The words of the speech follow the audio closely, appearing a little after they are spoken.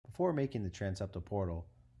Before making the Tans-Septal portal,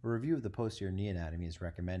 a review of the posterior knee anatomy is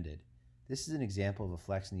recommended. This is an example of a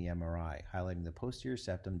flex knee MRI, highlighting the posterior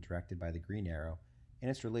septum directed by the green arrow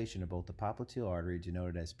and its relation to both the popliteal artery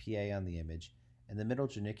denoted as PA on the image and the middle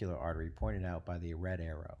genicular artery pointed out by the red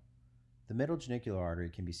arrow. The middle genicular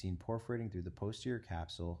artery can be seen perforating through the posterior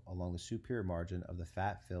capsule along the superior margin of the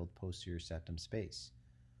fat-filled posterior septum space.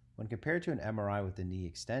 When compared to an MRI with the knee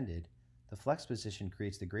extended, the flex position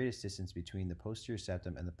creates the greatest distance between the posterior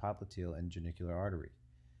septum and the popliteal and genicular artery.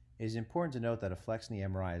 It is important to note that a flex knee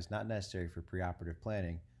MRI is not necessary for preoperative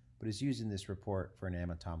planning, but is used in this report for an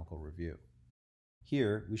anatomical review.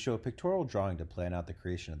 Here, we show a pictorial drawing to plan out the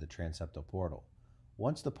creation of the Tans-Septal portal.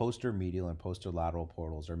 Once the posteromedial and posterolateral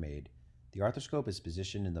portals are made, the arthroscope is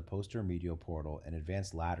positioned in the posteromedial portal and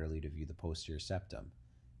advanced laterally to view the posterior septum.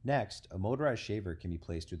 Next, a motorized shaver can be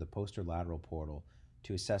placed through the posterolateral portal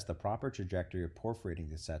to assess the proper trajectory of perforating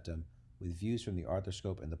the septum with views from the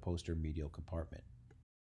arthroscope and the posteromedial compartment.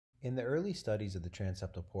 In the early studies of the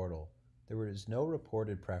Tans-Septal portal, there was no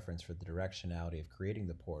reported preference for the directionality of creating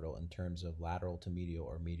the portal in terms of lateral to medial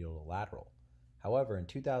or medial to lateral. However, in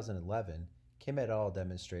 2011, Kim et al.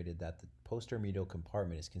 Demonstrated that the posteromedial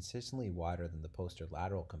compartment is consistently wider than the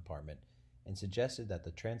posterolateral compartment and suggested that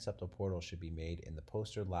the Tans-Septal portal should be made in the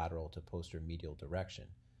posterolateral to posteromedial direction.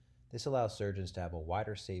 This allows surgeons to have a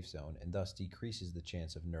wider safe zone and thus decreases the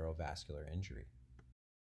chance of neurovascular injury.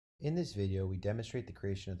 In this video, we demonstrate the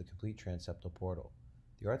creation of the complete Tans-Septal portal.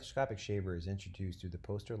 The arthroscopic shaver is introduced through the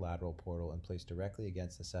posterolateral portal and placed directly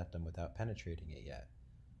against the septum without penetrating it yet.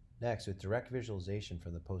 Next, with direct visualization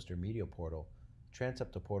from the posteromedial portal, the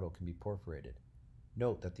Tans-Septal portal can be perforated.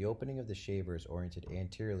 Note that the opening of the shaver is oriented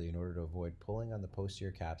anteriorly in order to avoid pulling on the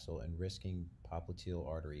posterior capsule and risking popliteal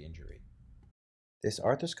artery injury. This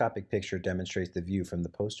arthroscopic picture demonstrates the view from the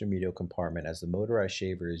posteromedial compartment as the motorized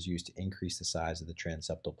shaver is used to increase the size of the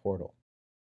Tans-Septal portal.